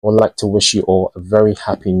would like to wish you all a very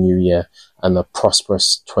happy new year and a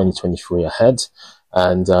prosperous 2023 ahead.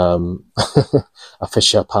 And a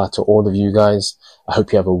fish up out to all of you guys. I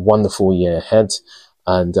hope you have a wonderful year ahead.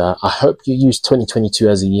 And I hope you use 2022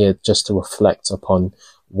 as a year just to reflect upon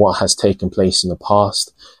what has taken place in the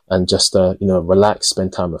past and just, relax,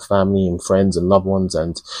 spend time with family and friends and loved ones.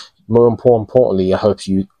 And more importantly, I hope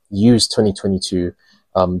you use 2022,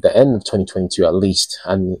 the end of 2022 at least,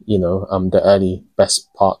 and, the early best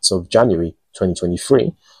parts of January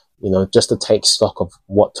 2023, just to take stock of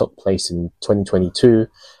what took place in 2022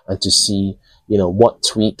 and to see, what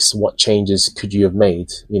tweaks, what changes could you have made,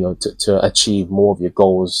 to achieve more of your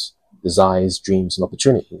goals, desires, dreams, and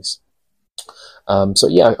opportunities.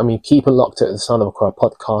 Keep it locked at the Sound of Accra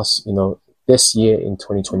podcast. This year in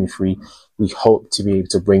 2023, we hope to be able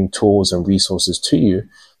to bring tools and resources to you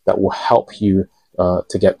that will help you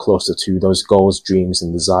to get closer to those goals, dreams,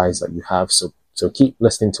 and desires that you have. So keep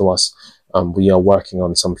listening to us. We are working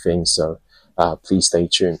on some things, so please stay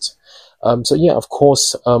tuned. Of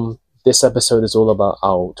course, this episode is all about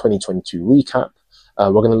our 2022 recap.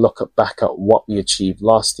 We're going to look back at what we achieved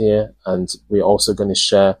last year, and we're also going to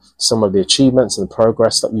share some of the achievements and the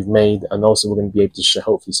progress that we've made, and also we're going to be able to share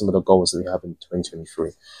hopefully some of the goals that we have in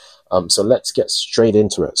 2023. So let's get straight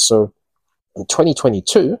into it. So in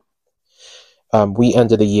 2022, we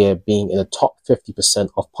ended the year being in the top 50%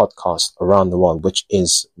 of podcasts around the world, which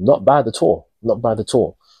is not bad at all.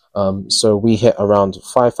 So we hit around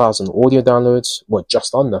 5,000 audio downloads,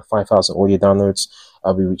 just under 5,000 audio downloads.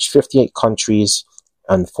 We reached 58 countries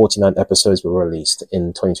and 49 episodes were released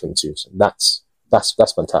in 2022. So that's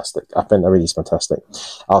fantastic. I think that really is fantastic.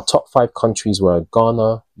 Our top 5 countries were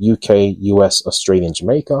Ghana, UK, US, Australia, and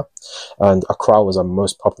Jamaica. And Accra was our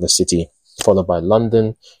most popular city, followed by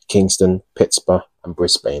London, Kingston, Pittsburgh, and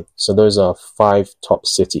Brisbane. So those are 5 top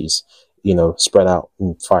cities, spread out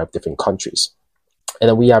in 5 different countries. And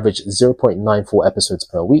then we average 0.94 episodes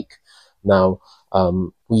per week. Now,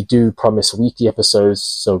 we do promise weekly episodes,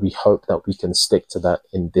 so we hope that we can stick to that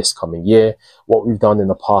in this coming year. What we've done in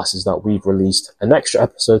the past is that we've released an extra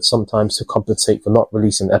episode sometimes to compensate for not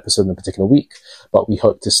releasing an episode in a particular week, but we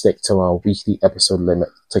hope to stick to our weekly episode limit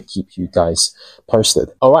to keep you guys posted.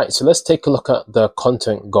 All right, so let's take a look at the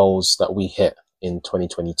content goals that we hit in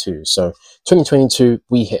 2022. So 2022,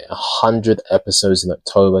 we hit 100 episodes in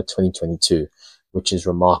October 2022, which is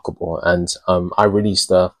remarkable. And I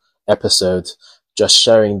released a episode just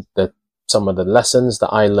sharing some of the lessons that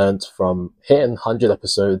I learned from hitting 100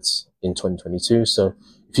 episodes in 2022. So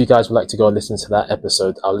if you guys would like to go and listen to that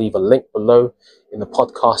episode, I'll leave a link below in the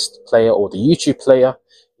podcast player or the YouTube player,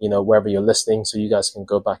 wherever you're listening, so you guys can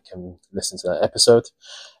go back and listen to that episode.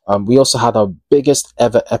 We also had our biggest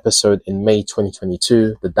ever episode in May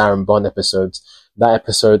 2022, the Darren Bond episode. That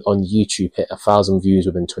episode on YouTube hit 1,000 views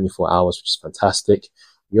within 24 hours, which is fantastic.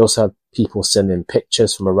 We also had people sending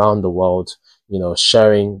pictures from around the world,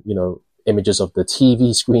 sharing, images of the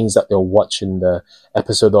TV screens that they're watching the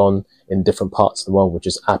episode on in different parts of the world, which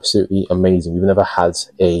is absolutely amazing. We've never had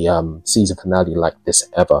a season finale like this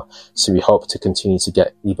ever. So we hope to continue to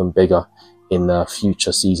get even bigger in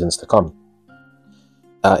future seasons to come.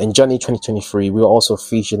 In January 2023, we were also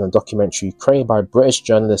featured in a documentary created by British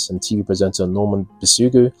journalist and TV presenter Norman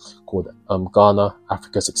Bisugu called Ghana,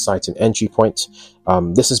 Africa's Exciting Entry Point.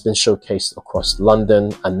 This has been showcased across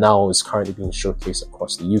London and now is currently being showcased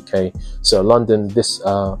across the UK. So London, this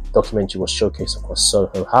documentary was showcased across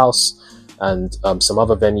Soho House and some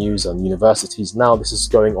other venues and universities. Now this is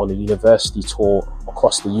going on a university tour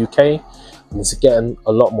across the UK. And it's getting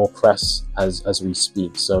a lot more press as we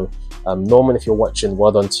speak. So Norman, if you're watching,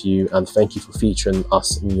 well done to you, and thank you for featuring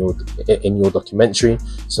us in your documentary.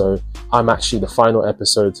 So I'm actually the final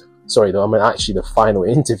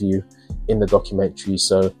interview in the documentary.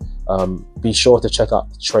 So be sure to check out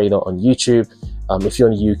the trailer on YouTube. If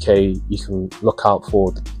you're in the UK, you can look out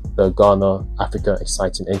for the Ghana Africa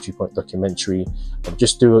Exciting Entry Point documentary.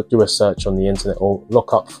 Just do a search on the internet or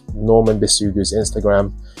look up Norman Bisugu's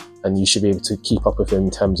Instagram, and you should be able to keep up with him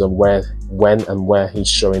in terms of when and where he's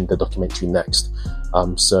showing the documentary next.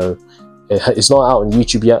 So it's not out on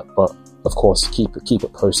YouTube yet, but of course keep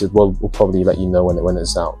it posted. We'll probably let you know when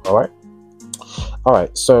it's out. All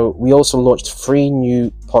right. So we also launched 3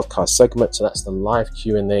 new podcast segments. So that's the live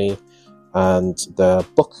Q&A and the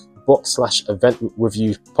book/event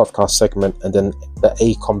review podcast segment, and then the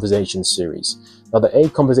A Conversation series. Now the A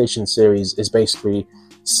Conversation series is basically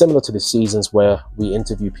similar to the seasons where we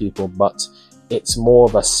interview people, but it's more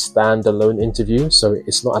of a standalone interview, so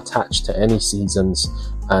it's not attached to any seasons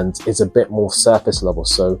and it's a bit more surface level.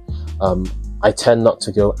 So I tend not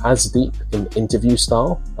to go as deep in interview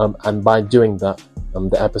style, and by doing that,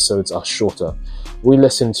 the episodes are shorter. We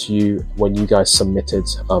listened to you when you guys submitted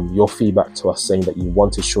your feedback to us saying that you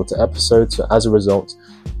wanted shorter episodes. So as a result,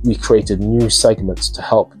 we created new segments to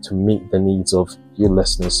help to meet the needs of you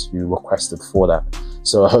listeners who requested for that.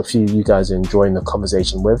 So I hope you guys are enjoying the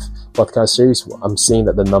Conversation With podcast series. I'm seeing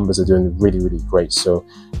that the numbers are doing really, really great. So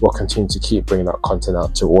we'll continue to keep bringing that content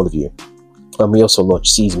out to all of you. And we also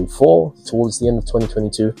launched season 4 towards the end of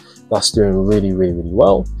 2022. That's doing really, really, really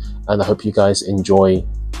well. And I hope you guys enjoy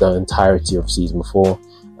the entirety of season 4.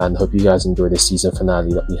 And hope you guys enjoy the season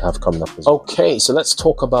finale that we have coming up as well. Okay, so let's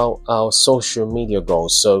talk about our social media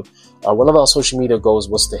goals. So one of our social media goals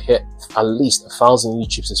was to hit at least 1,000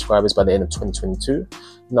 YouTube subscribers by the end of 2022.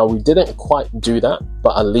 Now, we didn't quite do that,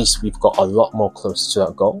 but at least we've got a lot more closer to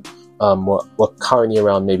that goal. We're currently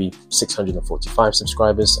around maybe 645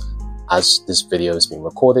 subscribers as this video is being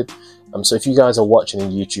recorded. So if you guys are watching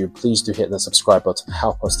on YouTube, please do hit the subscribe button to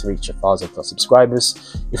help us to reach 1,000 plus subscribers.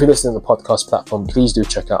 If you're listening to the podcast platform, please do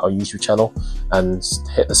check out our YouTube channel and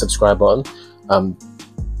hit the subscribe button.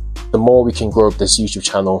 The more we can grow this YouTube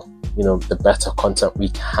channel, the better content we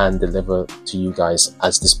can deliver to you guys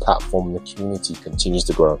as this platform and the community continues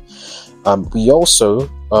to grow. We also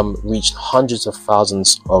reached hundreds of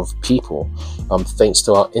thousands of people thanks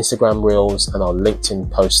to our Instagram Reels and our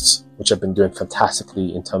LinkedIn posts, which have been doing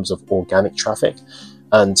fantastically in terms of organic traffic.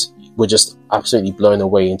 And we're just absolutely blown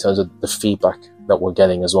away in terms of the feedback that we're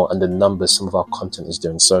getting as well and the numbers some of our content is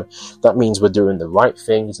doing. So that means we're doing the right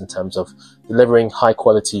things in terms of delivering high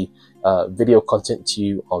quality video content to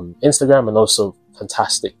you on Instagram, and also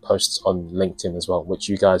fantastic posts on LinkedIn as well, which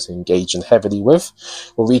you guys are engaging heavily with.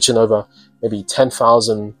 We're reaching over maybe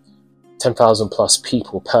 10,000 plus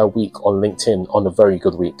people per week on LinkedIn on a very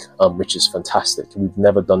good week, which is fantastic. We've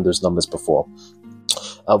never done those numbers before.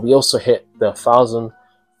 We also hit the 1,000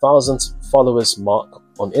 followers mark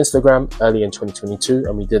on Instagram early in 2022,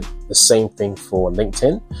 and we did the same thing for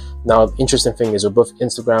LinkedIn. Now, the interesting thing is, with both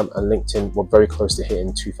Instagram and LinkedIn, we're very close to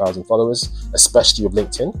hitting 2,000 followers, especially with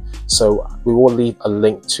LinkedIn. So we will leave a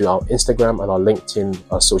link to our Instagram and our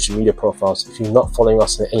LinkedIn social media profiles. If you're not following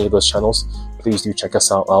us in any of those channels, please do check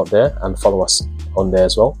us out there and follow us on there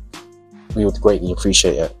as well. We would greatly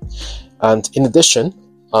appreciate it. And in addition,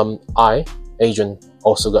 Adrian,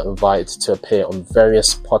 also got invited to appear on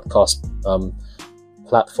various podcast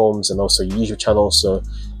platforms and also YouTube channels. So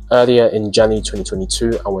earlier in January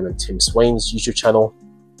 2022, I went on Tim Swain's YouTube channel.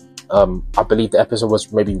 I believe the episode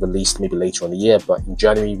was maybe released maybe later on the year, but in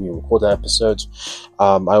January we recorded the episode.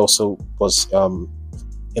 I also was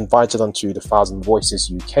invited onto the 1,000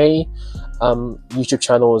 Voices UK YouTube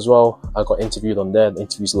channel as well. I got interviewed on there. The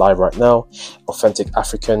interview's live right now. Authentic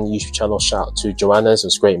African YouTube channel. Shout out to Joanna's. It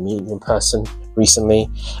was great meeting in person recently.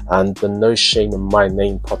 And the No Shame in My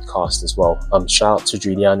Name podcast as well. Shout out to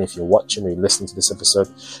Julianne if you're watching or you're listening to this episode.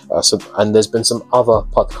 And there's been some other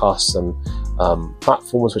podcasts and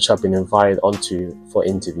platforms which I've been invited onto for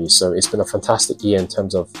interviews. So it's been a fantastic year in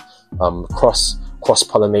terms of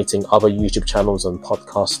cross-pollinating other YouTube channels and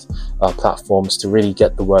podcast platforms to really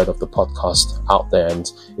get the word of the podcast out there. And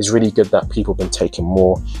it's really good that people have been taking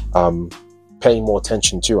paying more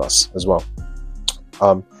attention to us as well.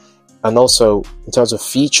 And also in terms of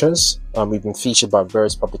features, we've been featured by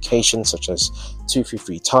various publications such as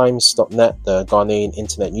 233times.net, the Ghanaian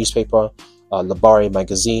internet newspaper, Labare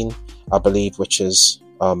magazine, I believe, which is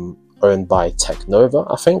owned by Technova,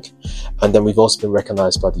 I think. And then we've also been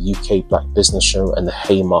recognized by the UK Black Business Show and the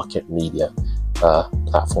Haymarket Media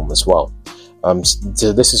platform as well.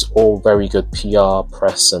 So this is all very good PR,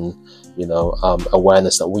 press, and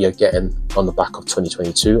awareness that we are getting on the back of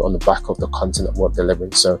 2022, on the back of the content that we're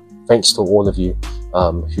delivering. So thanks to all of you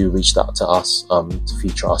who reached out to us to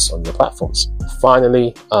feature us on your platforms.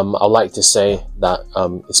 Finally, I'd like to say that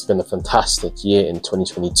it's been a fantastic year in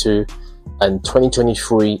 2022. And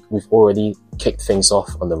 2023, we've already kicked things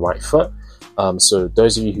off on the right foot. So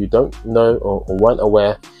those of you who don't know or weren't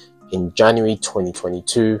aware, in January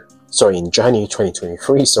 2023,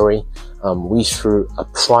 we threw a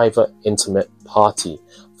private, intimate party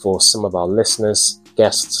for some of our listeners,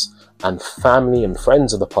 guests, and family and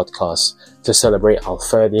friends of the podcast to celebrate our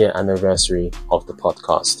 3rd year anniversary of the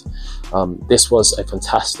podcast. This was a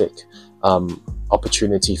fantastic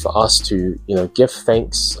opportunity for us to give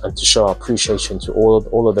thanks and to show our appreciation to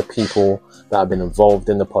all of the people that have been involved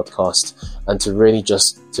in the podcast, and to really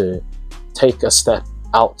just to take a step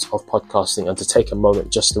out of podcasting and to take a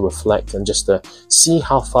moment just to reflect and just to see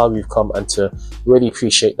how far we've come, and to really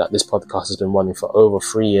appreciate that this podcast has been running for over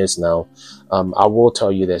 3 years now. I will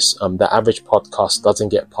tell you this, the average podcast doesn't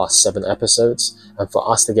get past 7 episodes, and for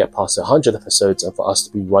us to get past 100 episodes and for us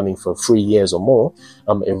to be running for 3 years or more,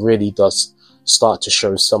 it really does start to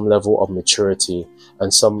show some level of maturity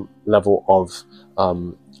and some level of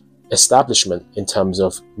establishment in terms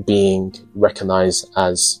of being recognized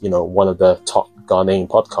as, one of the top Ghanaian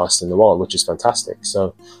podcasts in the world, which is fantastic.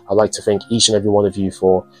 So I'd like to thank each and every one of you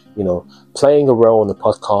for, playing a role in the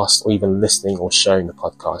podcast, or even listening or sharing the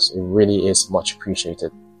podcast. It really is much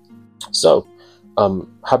appreciated. So,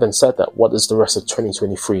 having said that, what does the rest of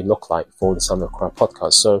 2023 look like for the Sound of Accra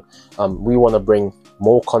podcast? So, we want to bring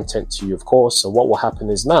more content to you, of course. So what will happen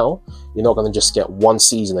is now, you're not going to just get one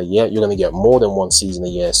season a year, you're going to get more than one season a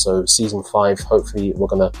year. So season 5, hopefully we're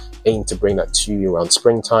going to aim to bring that to you around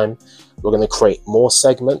springtime. We're going to create more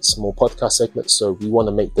segments, more podcast segments. So we want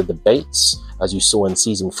to make the debates, as you saw in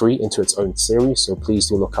season 3, into its own series. So please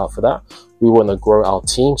do look out for that. We want to grow our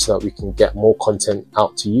team so that we can get more content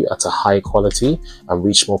out to you at a high quality and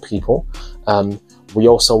reach more people. We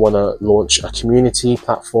also want to launch a community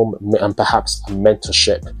platform and perhaps a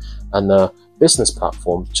mentorship and a business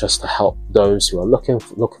platform, just to help those who are looking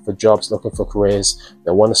for jobs, looking for careers,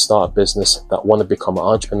 that want to start a business, that want to become an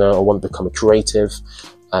entrepreneur, or want to become a creative,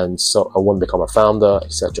 and so I want to become a founder,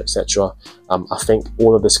 etc., etc. I think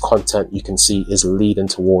all of this content you can see is leading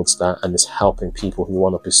towards that and is helping people who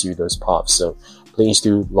want to pursue those paths. So please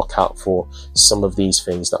do look out for some of these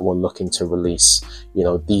things that we're looking to release,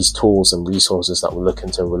 these tools and resources that we're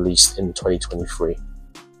looking to release in 2023.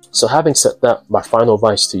 So having said that, my final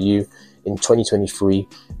advice to you in 2023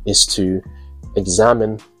 is to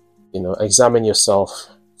examine yourself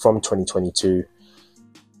from 2022,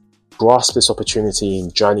 grasp this opportunity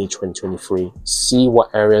in January 2023, see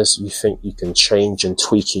what areas you think you can change and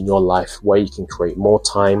tweak in your life, where you can create more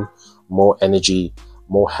time, more energy,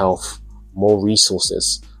 more health, more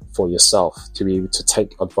resources for yourself to be able to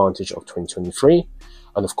take advantage of 2023.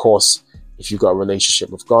 And of course, if you've got a relationship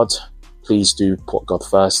with God, please do put God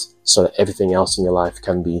first so that everything else in your life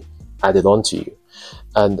can be added on to you.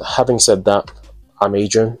 And having said that, I'm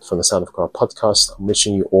Adrian from the Sound of Accra podcast. I'm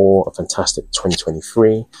wishing you all a fantastic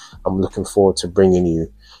 2023. I'm looking forward to bringing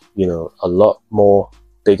you, a lot more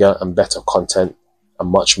bigger and better content and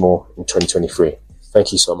much more in 2023.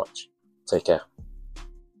 Thank you so much. Take care.